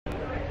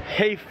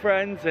Hey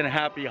friends, and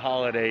happy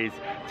holidays.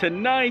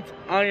 Tonight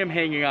I am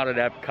hanging out at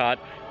Epcot.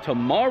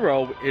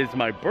 Tomorrow is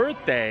my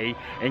birthday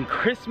and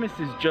Christmas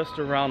is just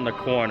around the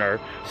corner.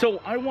 So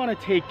I want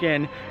to take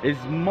in as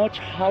much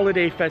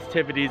holiday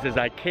festivities as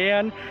I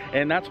can,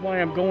 and that's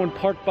why I'm going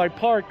park by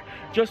park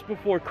just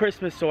before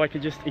Christmas so I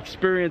can just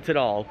experience it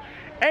all.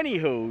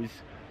 Anywho's,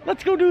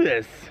 let's go do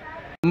this.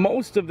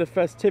 Most of the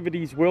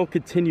festivities will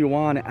continue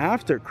on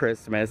after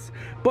Christmas,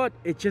 but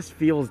it just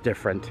feels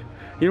different.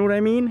 You know what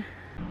I mean?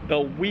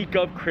 The week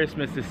of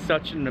Christmas is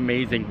such an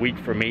amazing week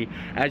for me.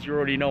 As you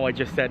already know, I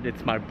just said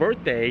it's my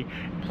birthday,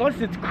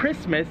 plus it's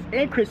Christmas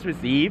and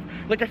Christmas Eve.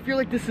 Like, I feel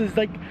like this is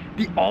like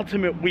the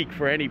ultimate week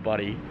for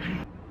anybody.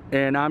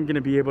 And I'm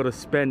gonna be able to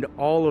spend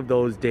all of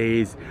those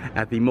days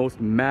at the most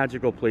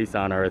magical place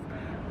on earth.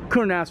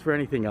 Couldn't ask for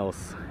anything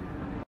else.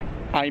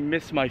 I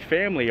miss my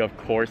family, of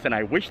course, and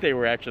I wish they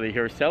were actually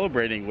here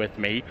celebrating with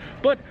me,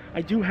 but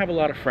I do have a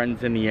lot of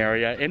friends in the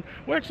area, and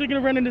we're actually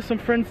gonna run into some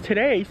friends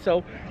today,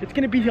 so it's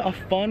gonna be a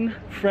fun,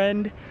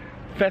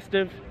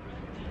 festive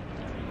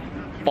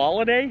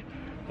holiday.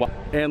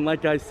 And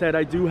like I said,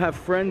 I do have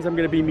friends I'm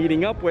gonna be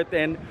meeting up with,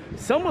 and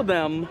some of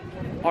them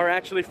are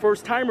actually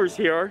first-timers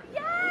here.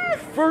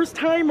 Yes!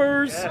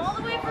 First-timers! Yes. All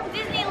the way from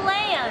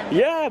Disneyland!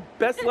 Yeah,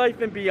 Best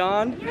Life and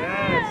Beyond.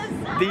 Yes!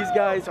 These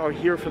guys are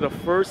here for the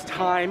first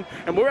time,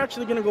 and we're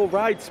actually gonna go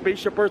ride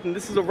Spaceship Earth, and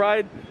this is a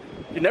ride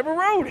you never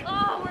rode.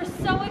 Oh, we're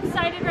so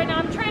excited right now.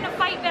 I'm trying to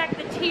fight back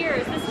the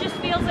tears. This just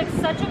feels like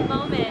such a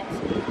moment.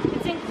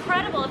 It's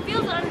incredible. It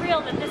feels unreal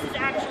that this is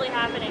actually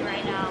happening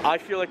right now. I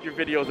feel like your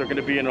videos are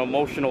gonna be an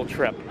emotional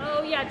trip.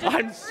 Oh yeah, just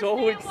I'm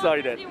so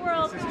excited.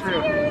 This is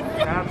true. Tears.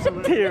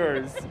 Absolutely.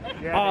 Tears.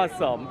 Yeah.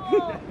 Awesome.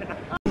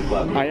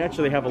 I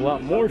actually have a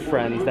lot more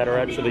friends that are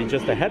actually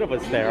just ahead of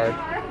us there.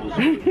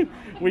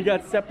 We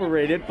got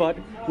separated, but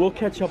we'll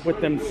catch up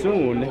with them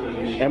soon.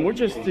 And we're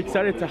just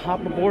excited to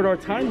hop aboard our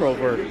time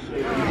rover.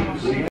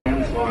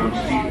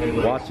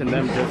 Watching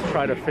them just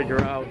try to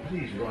figure out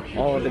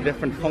all of the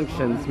different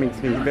functions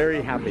makes me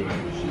very happy.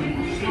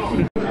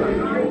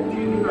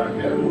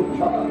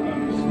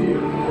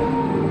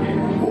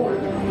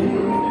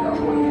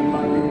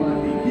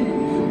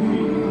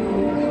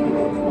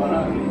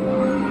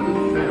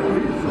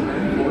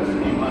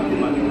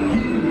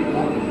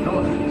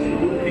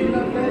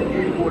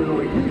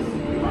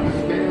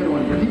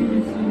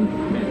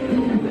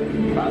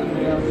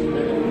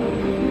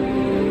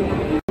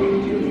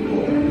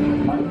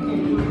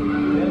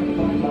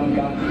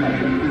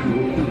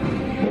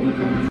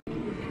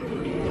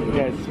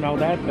 Smell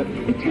that?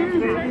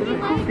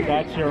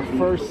 That's your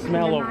first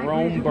smell of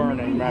Rome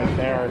burning right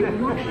there.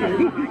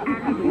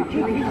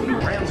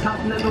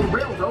 Transcontinental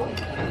Railroad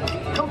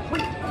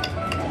complete.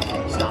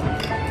 Stop.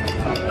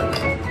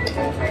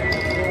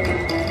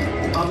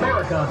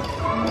 America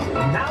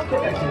now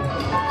connected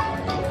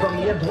from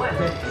the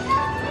Atlantic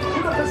to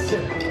the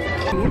Pacific.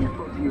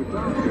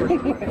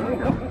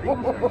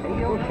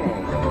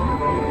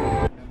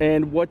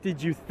 And what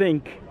did you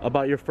think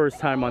about your first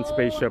time on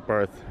Spaceship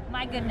Earth?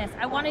 My goodness,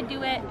 I want to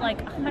do it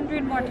like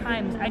 100 more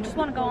times. I just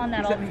want to go on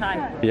that all the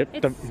time. Yep.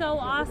 It's so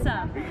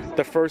awesome.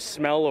 The first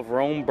smell of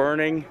Rome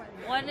burning.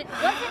 Wasn't it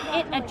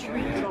a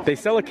treat? They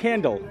sell a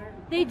candle.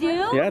 They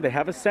do? Yeah, they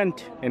have a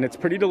scent, and it's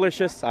pretty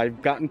delicious.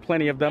 I've gotten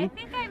plenty of them. I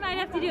think I might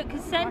have to do it,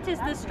 because scent is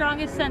the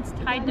strongest sense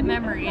tied to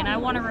memory, and I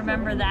want to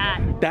remember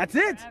that. That's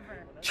it!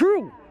 Forever.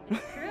 True!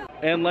 It's true.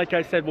 And like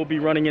I said, we'll be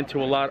running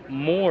into a lot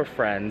more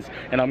friends,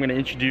 and I'm going to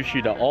introduce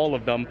you to all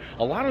of them.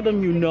 A lot of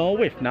them you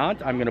know. If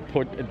not, I'm going to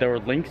put their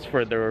links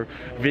for their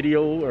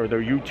video or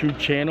their YouTube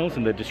channels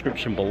in the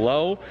description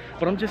below.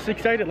 But I'm just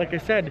excited, like I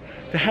said,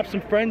 to have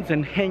some friends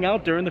and hang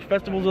out during the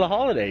festivals of the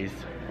holidays.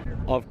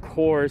 Of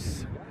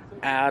course,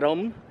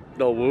 Adam,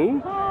 the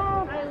Woo.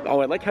 Oh,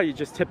 I like how you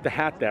just tipped the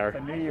hat there.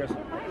 New Year's.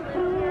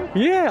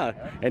 Yeah,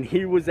 and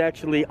he was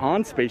actually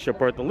on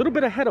Spaceship Earth a little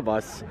bit ahead of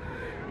us.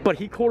 But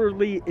he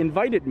cordially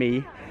invited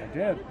me. I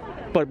did.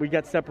 But we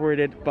got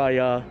separated by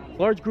a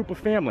large group of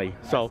family.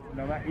 So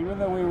No, even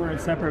though we were in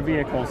separate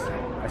vehicles,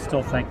 I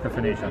still thank the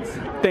Phoenicians.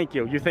 thank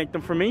you. You thanked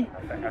them for me?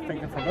 I thank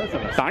them for both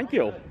of us. Thank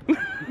you.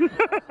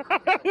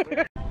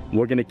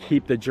 We're gonna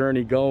keep the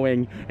journey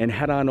going and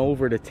head on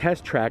over to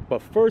Test Track.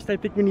 But first, I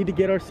think we need to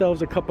get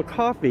ourselves a cup of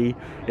coffee.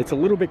 It's a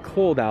little bit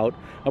cold out.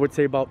 I would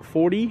say about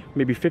 40,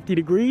 maybe 50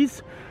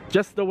 degrees.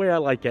 Just the way I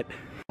like it.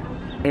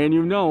 And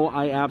you know,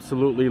 I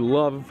absolutely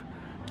love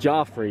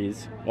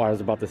Joffrey's. Well, I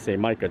was about to say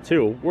Micah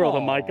too. World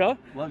of Micah.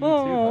 Love you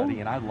too, buddy,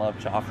 and I love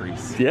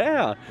Joffrey's.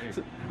 Yeah.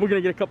 So we're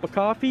gonna get a cup of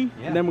coffee,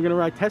 and then we're gonna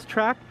ride Test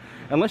Track.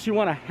 Unless you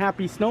want a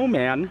happy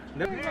snowman.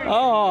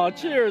 Oh,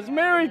 cheers!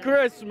 Merry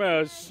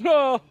Christmas!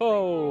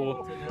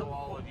 Oh. To know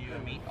all of you,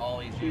 it meet all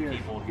these new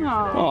people here.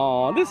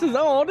 Oh, this is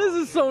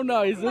so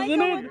nice,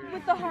 isn't it?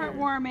 With the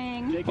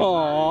heartwarming.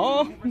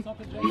 Aw.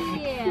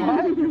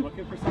 Yeah. I'm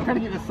trying to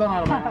get the sun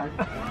out of my eyes.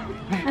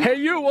 Hey,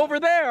 you over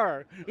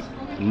there!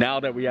 Now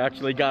that we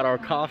actually got our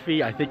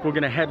coffee, I think we're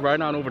gonna head right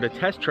on over to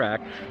Test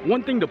Track.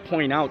 One thing to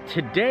point out,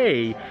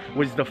 today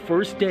was the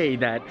first day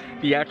that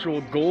the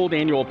actual gold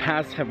annual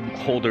pass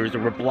holders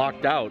were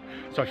blocked out.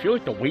 So I feel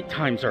like the wait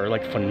times are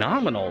like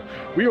phenomenal.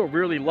 We are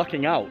really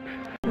lucking out.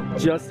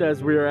 Just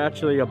as we were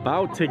actually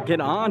about to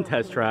get on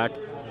Test Track,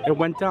 it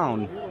went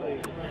down.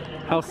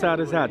 How sad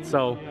is that?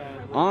 So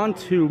on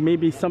to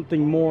maybe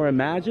something more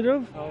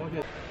imaginative.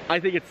 I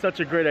think it's such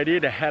a great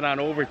idea to head on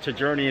over to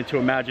Journey into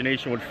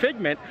Imagination with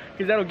Figment,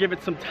 because that'll give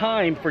it some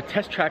time for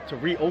Test Track to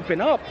reopen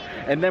up,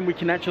 and then we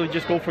can actually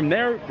just go from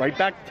there right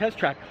back to Test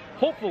Track.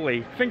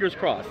 Hopefully, fingers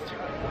crossed.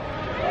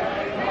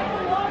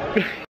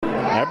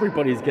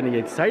 Everybody's getting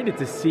excited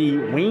to see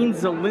Wayne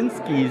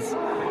Szalinski's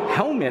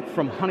helmet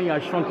from Honey, I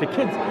Shrunk the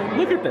Kids.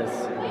 Look at this.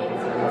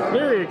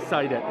 Very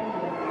excited.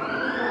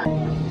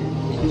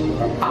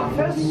 Our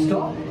first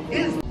stop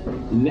is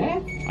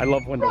left. I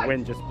love when the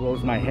wind just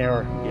blows my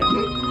hair. Yeah.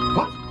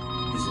 What?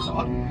 This is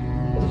odd.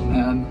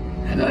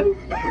 Hello?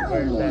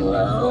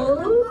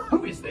 Hello?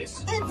 Who is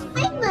this? It's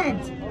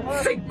Figment!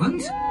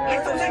 Figment? I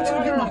thought I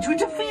told you not to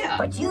interfere.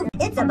 But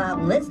it's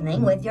about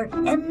listening with your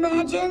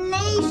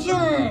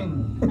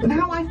imagination!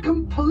 Now I've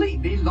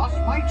completely lost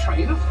my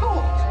train of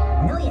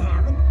thought. No, you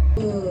haven't.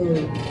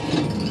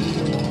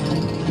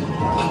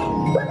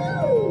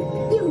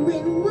 Woohoo! You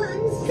win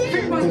 1 cent!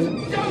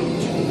 Figment,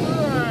 don't!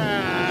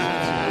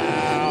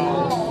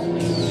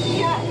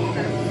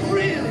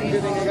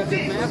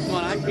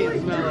 I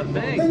can't smell a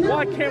thing.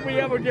 Why can't we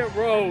ever get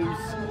Rose?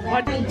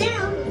 Right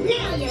down,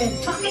 now you're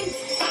talking!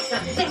 That's the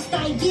best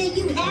idea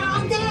you've had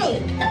all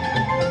day!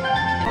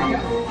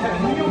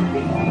 Turn your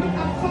feet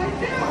upside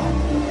down.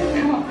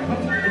 Come on,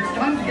 Figment. It's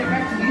time to get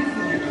back to the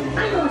institute.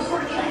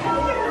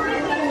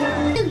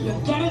 Do you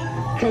get it?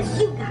 Because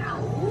you got a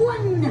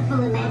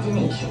wonderful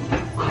imagination.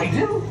 I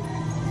do?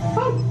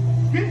 Oh,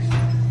 yes.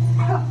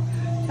 Well,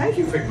 thank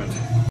you, Figment.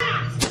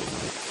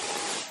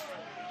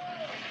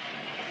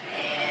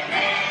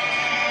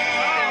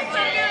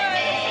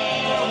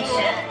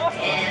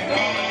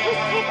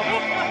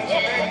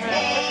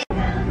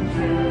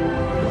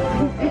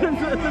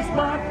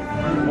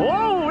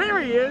 Oh,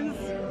 here he is!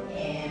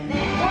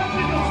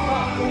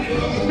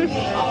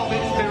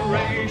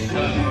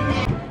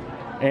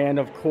 And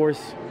of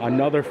course,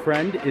 another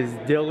friend is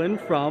Dylan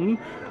from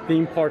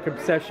Theme Park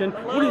Obsession.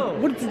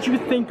 What did you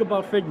think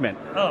about Figment?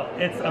 Oh,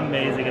 it's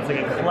amazing. It's like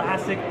a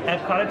classic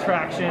Epcot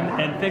attraction,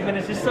 and Figment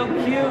is just so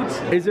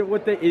cute. Is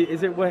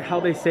it how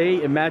they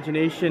say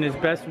imagination is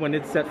best when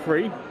it's set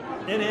free?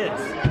 It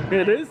is.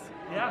 It is?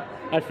 Yeah.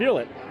 I feel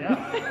it. Yeah.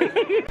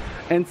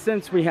 And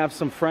since we have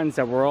some friends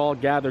that were all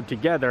gathered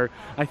together,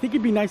 I think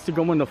it'd be nice to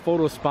go in the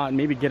photo spot and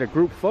maybe get a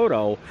group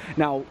photo.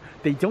 Now,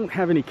 they don't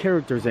have any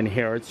characters in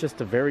here. It's just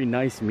a very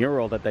nice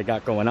mural that they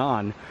got going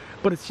on.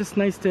 But it's just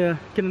nice to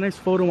get a nice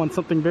photo on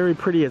something very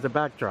pretty as a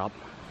backdrop.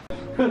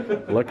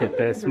 Look at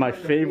this, my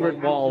favorite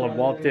wall of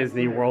Walt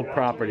Disney World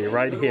property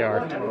right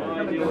here.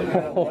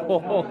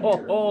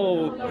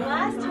 Oh, The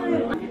last time.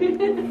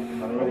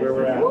 Where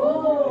we're at.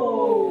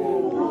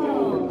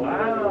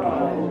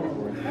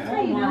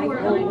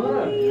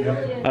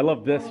 I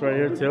love this right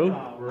here too.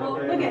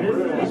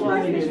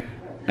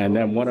 And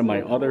then one of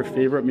my other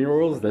favorite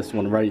murals, this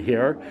one right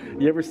here.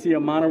 You ever see a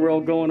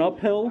monorail going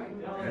uphill?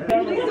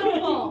 Please don't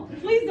fall.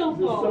 Please don't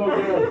fall.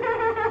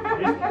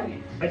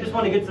 I just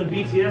want to get some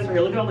BTS right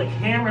here. Look at all the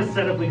camera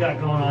setup we got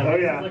going on. Oh,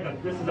 yeah.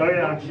 This is a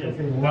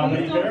production. Well,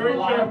 be very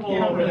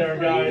careful over there,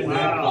 guys.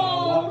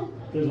 Wow.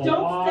 There's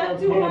Don't step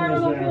too hard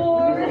on the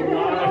floor. I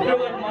feel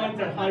like mine's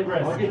at high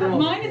risk.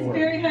 Mine is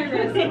very high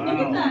risk. Look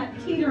at that,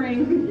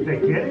 teetering. They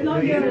get it?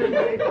 Not good.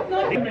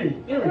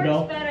 Here we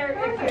go. Better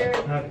if you're...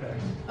 Okay.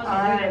 All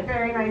right,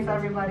 very nice,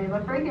 everybody.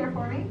 Look right here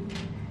for me.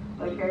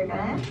 Look here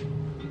again.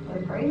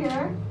 Look right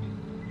here.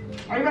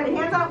 Everybody,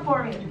 hands out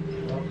for me.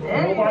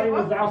 Nobody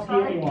was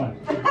asking anyone.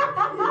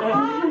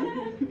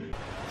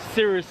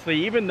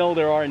 Seriously, even though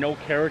there are no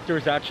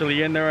characters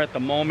actually in there at the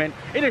moment,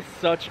 it is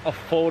such a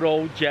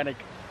photogenic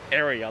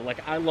area.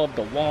 Like, I love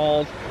the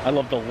walls, I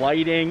love the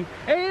lighting,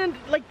 and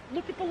like,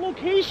 look at the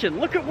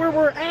location, look at where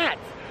we're at.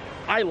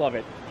 I love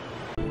it.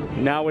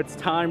 Now it's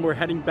time, we're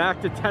heading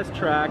back to Test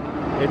Track.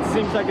 It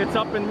seems like it's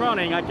up and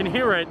running, I can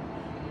hear it.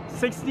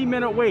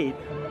 60-minute wait.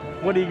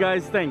 What do you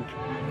guys think?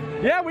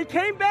 Yeah, we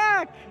came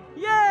back!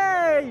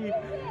 Yay!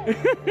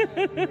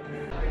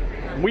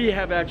 We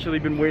have actually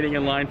been waiting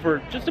in line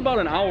for just about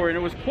an hour, and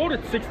it was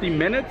quoted 60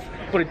 minutes,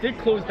 but it did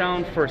close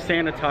down for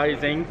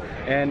sanitizing,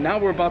 and now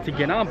we're about to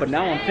get on. But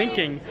now I'm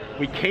thinking,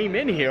 we came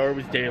in here, it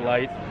was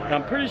daylight, and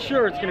I'm pretty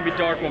sure it's gonna be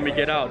dark when we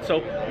get out. So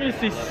we're gonna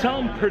see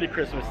some pretty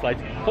Christmas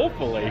lights,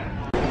 hopefully.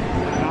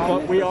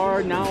 But we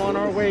are now on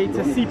our way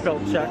to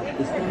seatbelt check.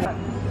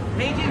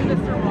 Paige and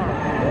Mr. Morrow.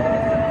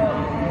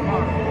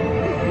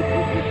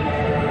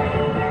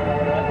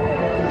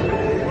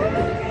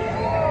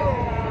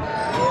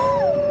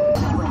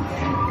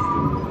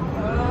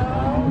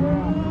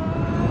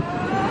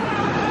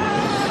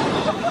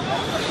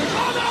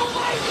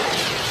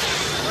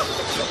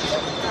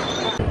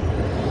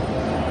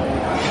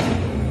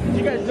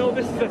 guys know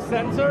this is a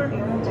sensor?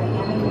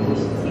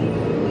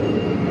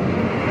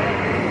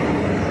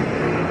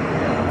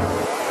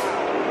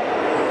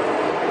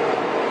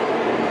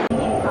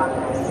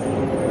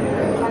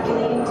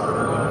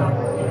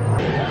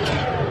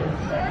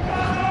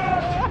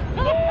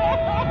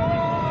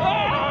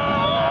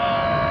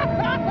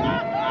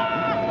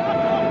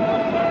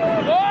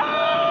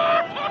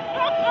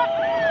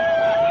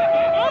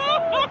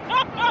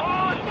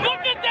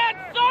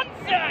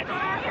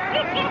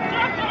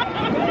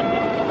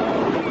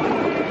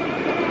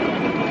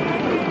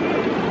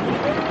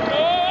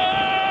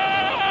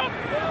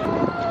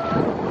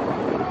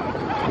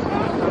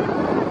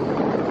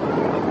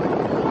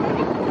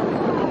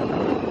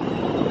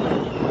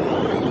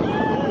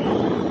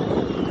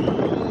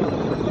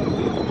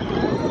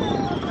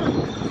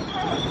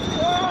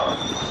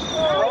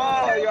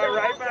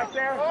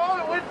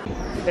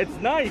 It's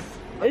nice.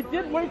 It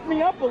did wake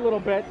me up a little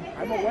bit.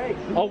 I'm awake.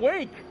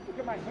 Awake? Look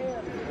at my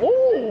hand.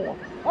 Oh,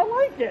 I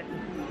like it.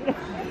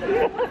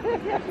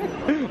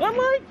 I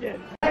like it.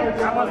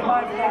 That was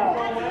my fault.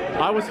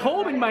 I was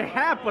holding my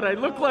hat, but I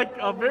look like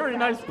a very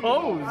nice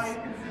pose.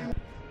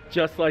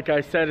 Just like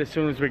I said as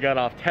soon as we got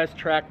off test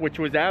track, which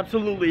was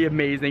absolutely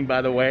amazing,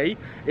 by the way.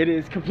 It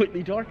is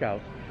completely dark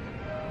out.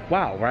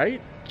 Wow,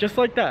 right? Just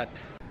like that.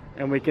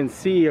 And we can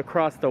see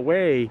across the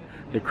way,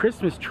 the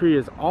Christmas tree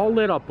is all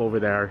lit up over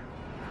there.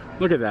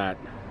 Look at that.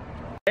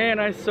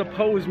 And I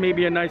suppose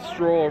maybe a nice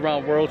stroll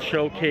around World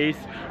Showcase.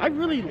 I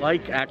really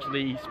like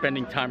actually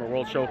spending time at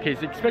World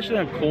Showcase, especially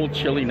on cold,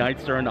 chilly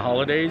nights during the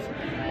holidays.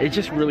 It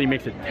just really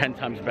makes it 10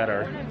 times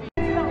better.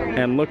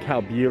 And look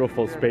how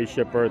beautiful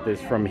Spaceship Earth is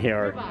from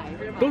here.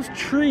 Those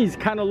trees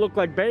kind of look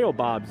like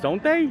baobabs,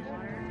 don't they?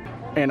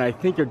 And I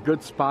think a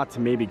good spot to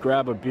maybe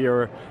grab a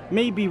beer,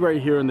 maybe right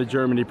here in the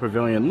Germany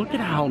Pavilion. Look at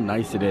how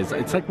nice it is.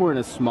 It's like we're in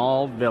a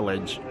small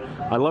village.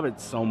 I love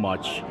it so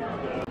much.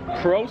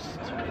 Prost.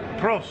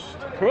 Prost.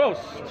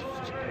 Prost.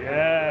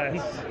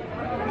 Yes.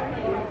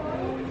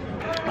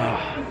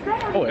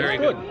 Oh, that's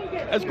good.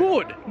 That's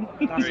good.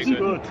 Very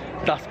good.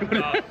 That's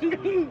good.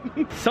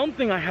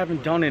 Something I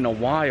haven't done in a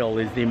while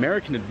is the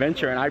American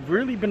Adventure, and I've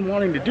really been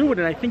wanting to do it,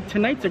 and I think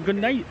tonight's a good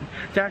night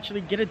to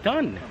actually get it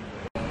done.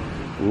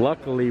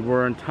 Luckily,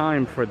 we're in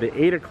time for the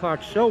 8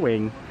 o'clock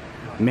showing.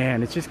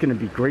 Man, it's just gonna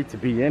be great to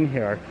be in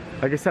here.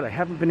 Like I said, I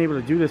haven't been able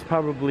to do this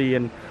probably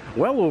in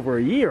well over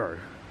a year.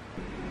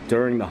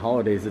 During the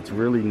holidays, it's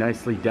really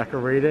nicely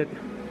decorated.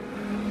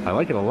 I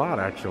like it a lot,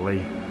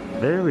 actually.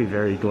 Very,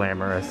 very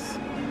glamorous.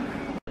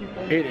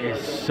 It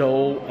is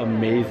so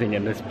amazing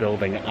in this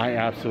building. I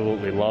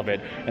absolutely love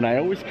it. And I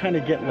always kind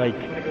of get like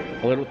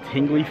a little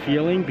tingly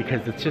feeling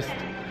because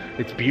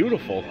it's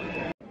beautiful.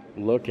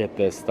 Look at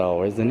this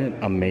though, isn't it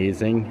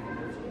amazing?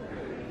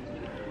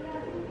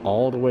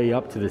 All the way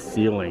up to the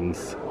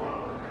ceilings.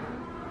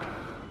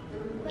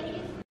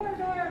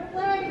 Corridor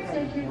flags,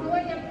 as you're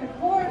going up the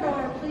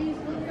corridor, please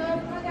look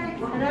up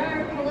at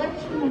our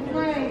collection of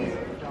flags.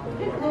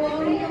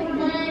 Colonial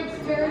flags,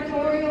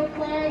 territorial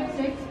flags,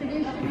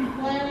 expedition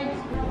flags.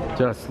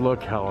 Just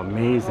look how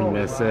amazing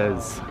this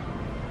is.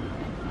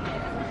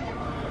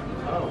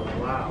 Oh,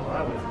 wow.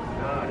 I was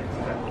not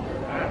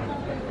expecting that.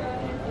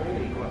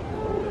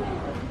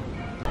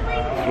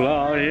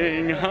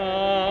 Flying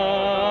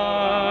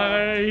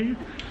high,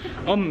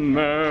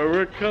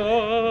 America.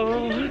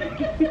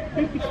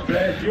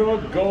 Spread your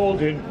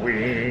golden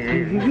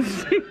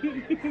wings.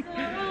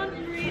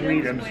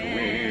 Freedom's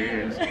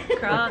wings.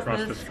 Across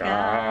the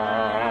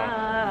sky.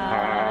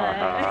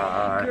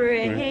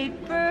 Great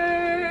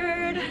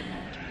bird.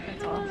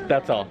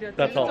 That's all.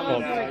 That's all,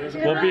 folks.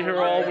 We'll be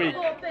here all week.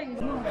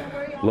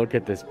 Look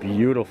at this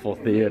beautiful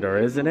theater,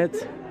 isn't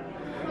it?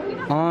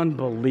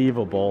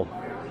 Unbelievable.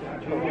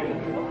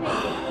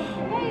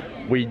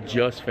 We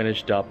just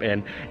finished up,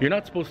 and you're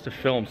not supposed to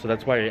film, so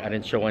that's why I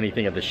didn't show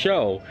anything of the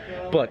show,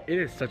 but it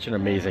is such an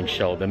amazing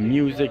show. The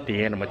music,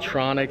 the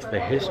animatronics, the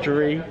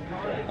history,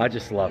 I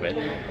just love it.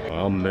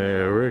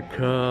 America,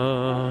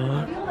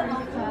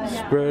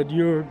 spread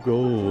your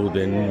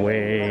golden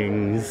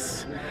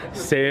wings,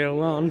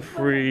 sail on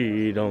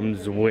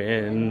freedom's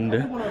wind,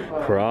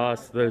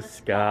 cross the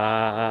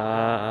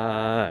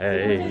sky.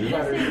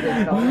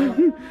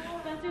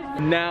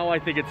 Now I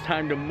think it's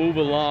time to move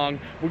along.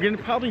 We're gonna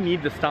probably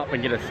need to stop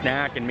and get a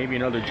snack and maybe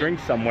another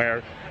drink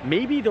somewhere.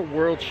 Maybe the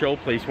World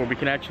Showplace where we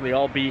can actually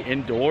all be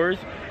indoors.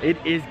 It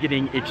is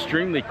getting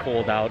extremely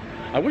cold out.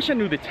 I wish I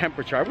knew the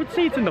temperature. I would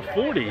say it's in the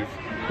 40s.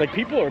 Like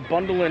people are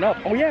bundling up.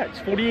 Oh yeah, it's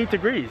 48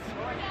 degrees.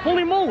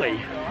 Holy moly.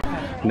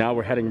 Now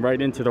we're heading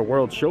right into the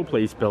World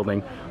Showplace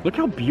building. Look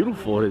how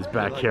beautiful it is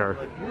back here.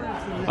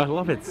 I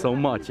love it so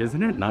much,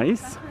 isn't it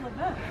nice?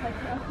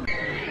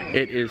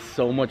 It is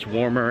so much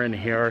warmer in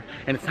here,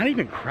 and it's not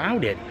even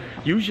crowded.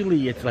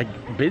 Usually it's like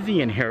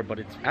busy in here, but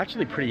it's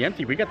actually pretty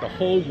empty. We got the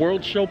whole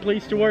World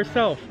Showplace to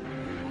ourselves.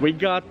 We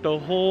got the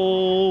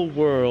whole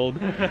World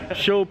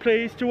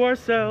Showplace to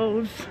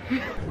ourselves.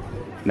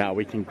 Now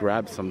we can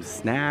grab some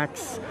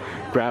snacks,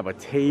 grab a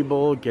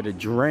table, get a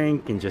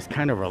drink, and just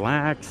kind of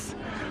relax.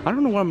 I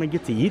don't know what I'm gonna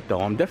get to eat though.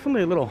 I'm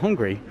definitely a little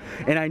hungry.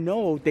 And I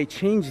know they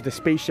changed the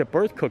Spaceship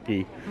Earth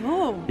cookie.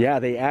 Oh. Yeah,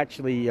 they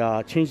actually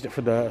changed it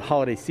for the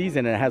holiday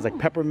season, and it has like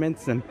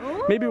peppermints, and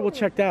maybe we'll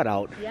check that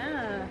out.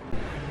 Yeah.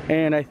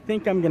 And I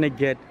think I'm gonna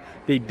get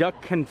the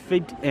duck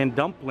confit and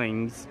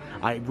dumplings.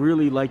 I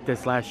really liked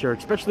this last year,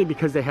 especially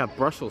because they have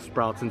Brussels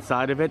sprouts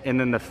inside of it, and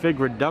then the fig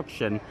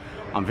reduction.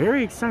 I'm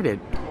very excited.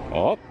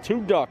 Oh,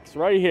 2 ducks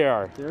right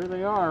here. There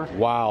they are.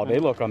 Wow, they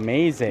look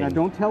amazing. Now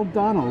don't tell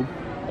Donald.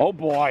 Oh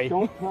boy.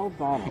 Don't tell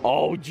Donald.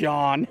 Oh,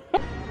 John.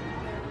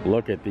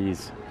 Look at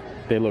these.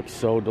 They look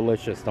so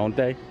delicious, don't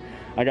they?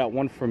 I got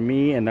one for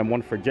me and then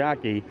one for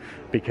Jackie,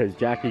 because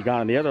Jackie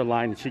got on the other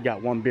line and she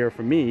got 1 beer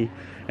for me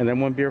and then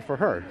 1 beer for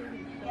her.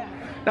 Yeah.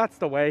 That's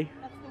the way.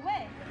 That's the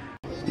way.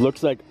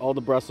 Looks like all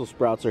the Brussels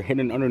sprouts are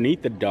hidden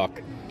underneath the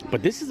duck,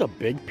 but this is a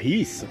big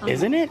piece,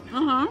 isn't it?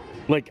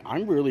 Like,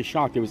 I'm really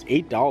shocked. It was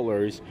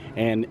 $8,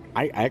 and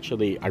I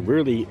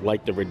really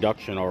like the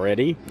reduction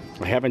already.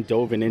 I haven't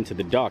dove into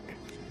the duck.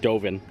 You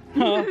haven't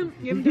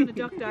done the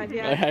duck dive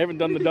yet. I haven't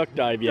done the duck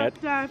dive yet,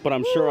 but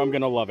I'm sure I'm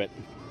gonna love it.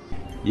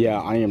 Yeah,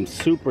 I am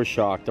super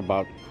shocked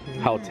about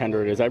how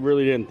tender it is. I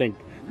really didn't think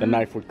the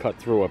knife would cut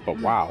through it, but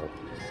wow,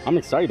 I'm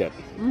excited.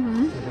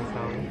 Good,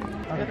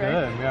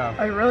 yeah.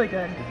 Oh, really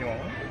good. Did you want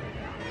one?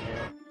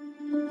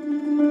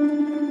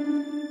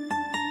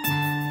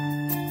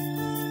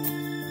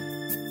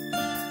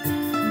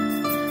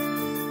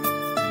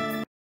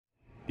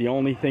 The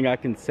only thing I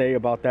can say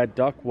about that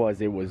duck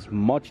was it was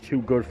much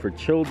too good for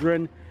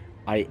children.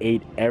 I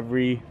ate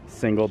every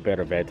single bit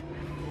of it.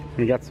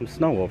 We got some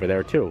snow over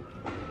there too.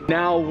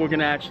 Now we're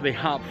gonna actually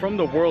hop from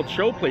the World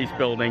Showplace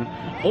building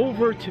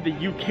over to the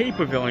UK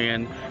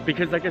Pavilion,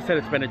 because like I said,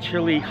 it's been a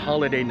chilly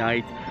holiday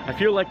night. I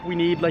feel like we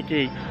need like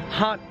a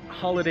hot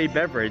holiday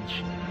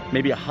beverage,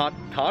 maybe a hot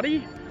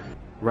toddy?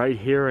 Right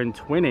here in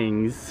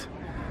Twinnings.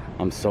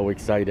 I'm so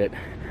excited.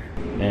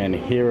 And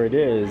here it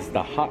is,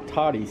 the hot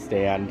toddy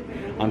stand.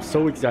 I'm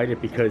so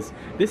excited because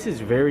this is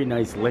very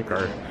nice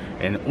liquor.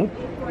 And oh,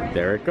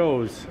 there it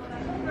goes.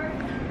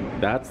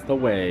 That's the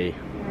way.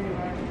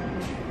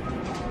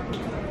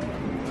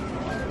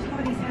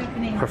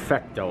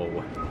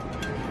 Perfecto.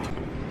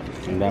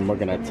 And then we're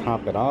gonna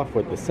top it off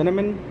with the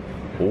cinnamon.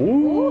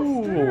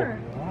 Ooh,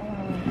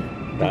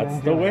 that's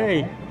the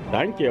way.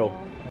 Thank you.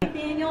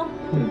 Daniel.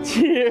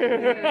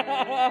 Cheers!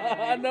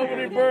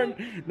 Nobody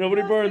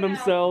burned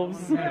themselves.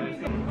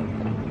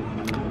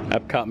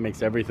 Epcot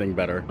makes everything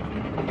better.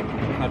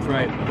 That's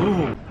right.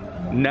 Ooh.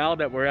 Now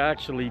that we're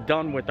actually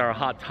done with our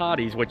hot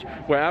toddies, which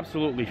were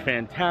absolutely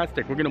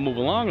fantastic, we're gonna move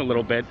along a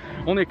little bit.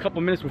 Only a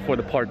couple minutes before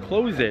the park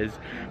closes,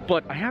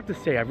 but I have to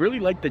say, I really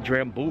like the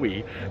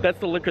Drambuie. That's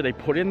the liquor they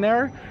put in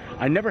there.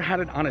 I never had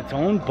it on its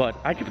own, but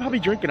I could probably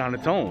drink it on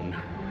its own.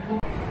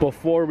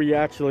 Before we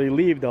actually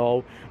leave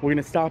though, we're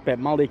gonna stop at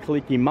Mali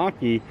Kaliki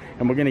Maki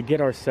and we're gonna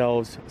get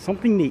ourselves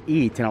something to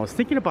eat. And I was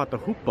thinking about the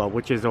hupa,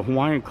 which is a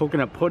Hawaiian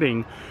coconut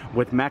pudding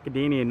with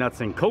macadamia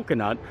nuts and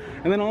coconut.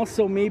 And then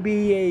also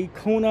maybe a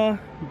Kona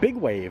Big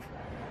Wave.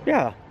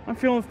 Yeah, I'm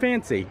feeling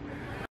fancy.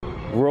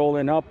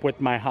 Rolling up with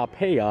my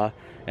hapea,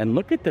 and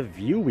look at the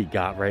view we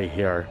got right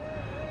here.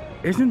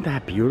 Isn't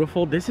that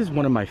beautiful? This is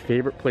one of my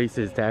favorite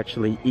places to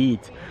actually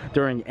eat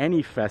during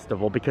any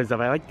festival because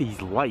I like these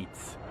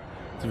lights.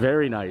 It's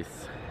very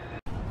nice.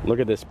 Look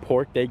at this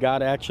pork they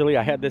got actually.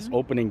 I had this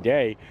opening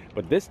day,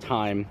 but this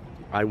time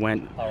I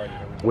went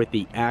with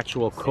the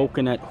actual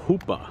coconut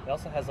hupa. It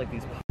also has like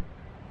these.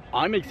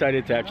 I'm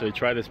excited to actually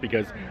try this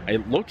because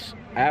it looks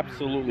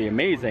absolutely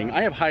amazing.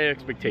 I have high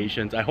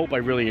expectations. I hope I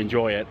really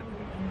enjoy it.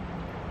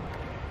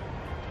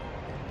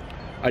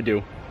 I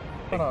do.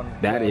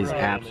 That is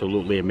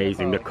absolutely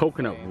amazing. The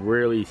coconut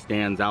really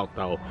stands out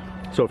though.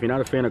 So if you're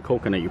not a fan of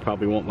coconut, you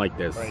probably won't like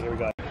this. Right, here we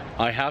go.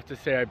 I have to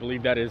say, I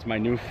believe that is my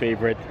new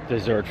favorite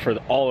dessert for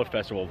all of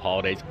Festival of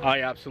Holidays.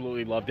 I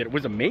absolutely loved it. It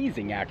was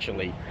amazing,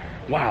 actually.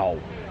 Wow.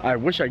 I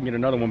wish I could get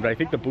another one, but I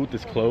think the booth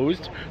is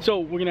closed. So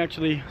we're gonna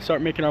actually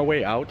start making our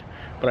way out.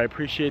 But I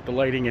appreciate the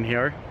lighting in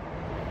here.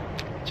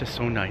 It's just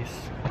so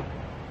nice.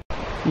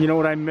 You know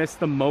what I miss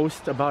the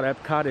most about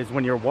Epcot is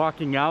when you're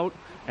walking out,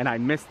 and I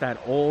miss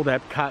that old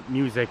Epcot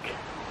music.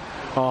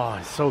 Oh,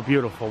 it's so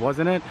beautiful,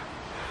 wasn't it?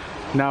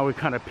 Now we're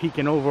kind of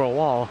peeking over a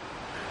wall,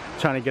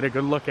 trying to get a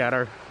good look at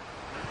her.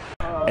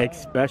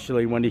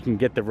 Especially when you can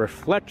get the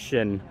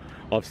reflection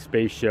of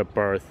Spaceship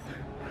Earth.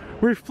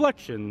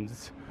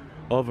 Reflections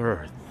of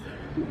Earth.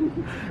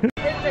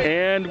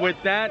 And with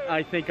that,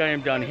 I think I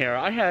am done here.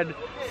 I had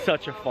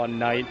such a fun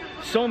night.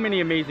 So many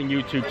amazing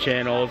YouTube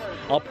channels.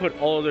 I'll put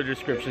all the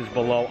descriptions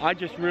below. I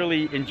just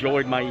really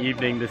enjoyed my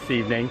evening this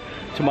evening.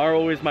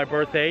 Tomorrow is my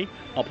birthday.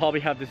 I'll probably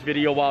have this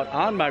video out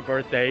on my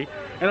birthday.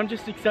 And I'm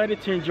just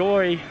excited to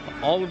enjoy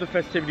all of the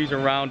festivities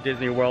around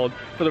Disney World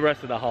for the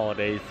rest of the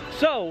holidays.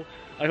 So,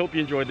 I hope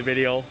you enjoyed the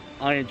video.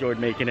 I enjoyed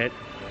making it.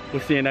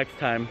 We'll see you next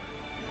time.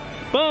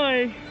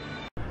 Bye!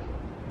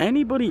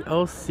 Anybody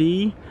else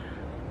see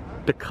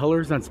the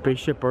colors on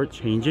Spaceship Earth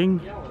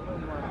changing?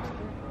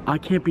 I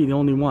can't be the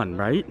only one,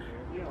 right?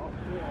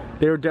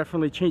 They're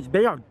definitely changing.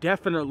 They are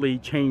definitely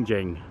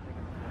changing.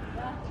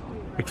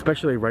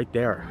 Especially right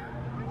there.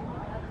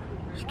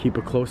 Just keep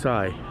a close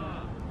eye.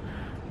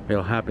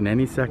 It'll happen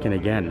any second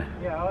again.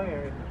 Yeah, I'll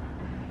hear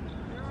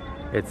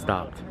it. It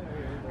stopped.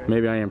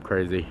 Maybe I am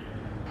crazy.